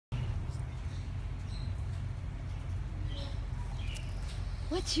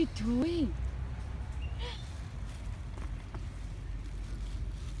What you doing?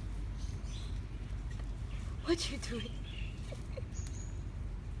 What you doing?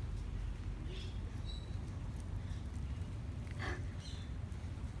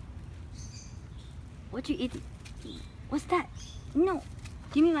 What you eating? What's that? No.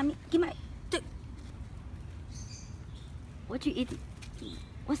 Give me, mommy. Give my. What you eating?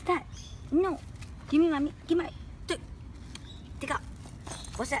 What's that? No. Give me, mommy. Give my. Take out.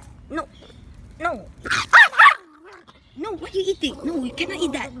 What's that? No. No. No, what are you eating? No, you cannot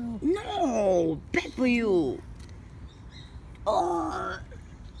eat that. No, bad for you. Oh,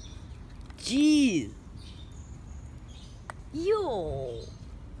 jeez. Yo.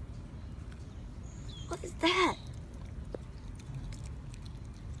 What is that?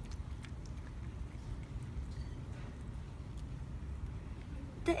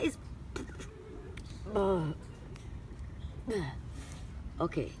 That is...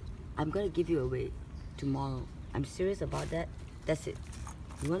 Okay, I'm gonna give you away tomorrow. I'm serious about that. That's it.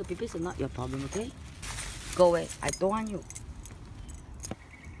 You want to pee or not your problem, okay? Go away. I don't want you.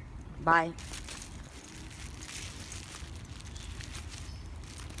 Bye.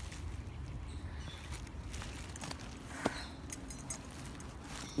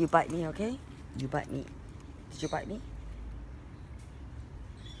 You bite me, okay? You bite me. Did you bite me?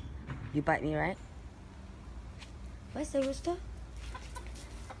 You bite me, right? Where's the rooster?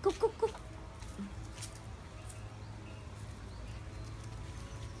 Go, go, go.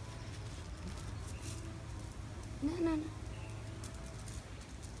 No, no, no.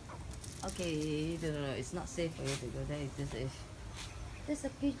 Okay, no, it's not safe for you to go there. It's just if there's a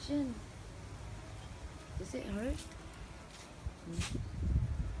pigeon. Is it hurt?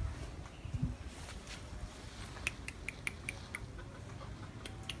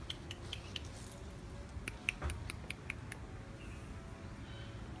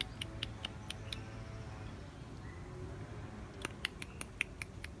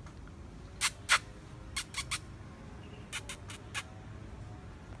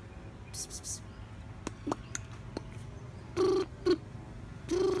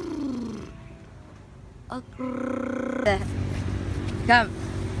 Come.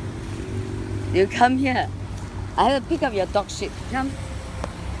 You come here. I have to pick up your dog shit. Come.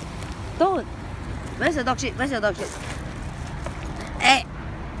 Don't. Where's your dog shit? Where's your dog shit? Hey.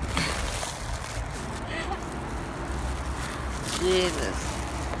 Jesus.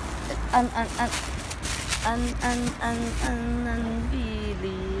 Unbelievable.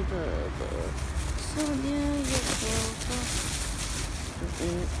 So near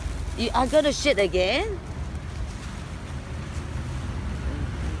you are gonna shit again?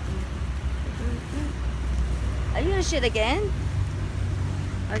 Are you gonna shit again?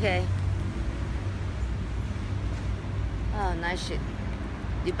 Okay. Oh, nice shit.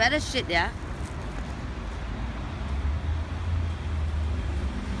 You better shit, yeah?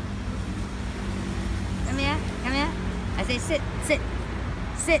 Come here, come here. I say sit, sit,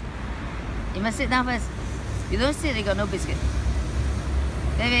 sit. You must sit down first. You don't sit, you got no biscuit.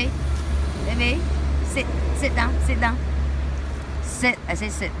 Baby, baby, sit, sit down, sit down. Sit, I say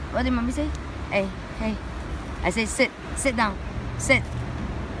sit. What did mommy say? Hey, hey. I say sit, sit down, sit.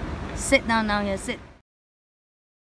 Sit down now here, sit.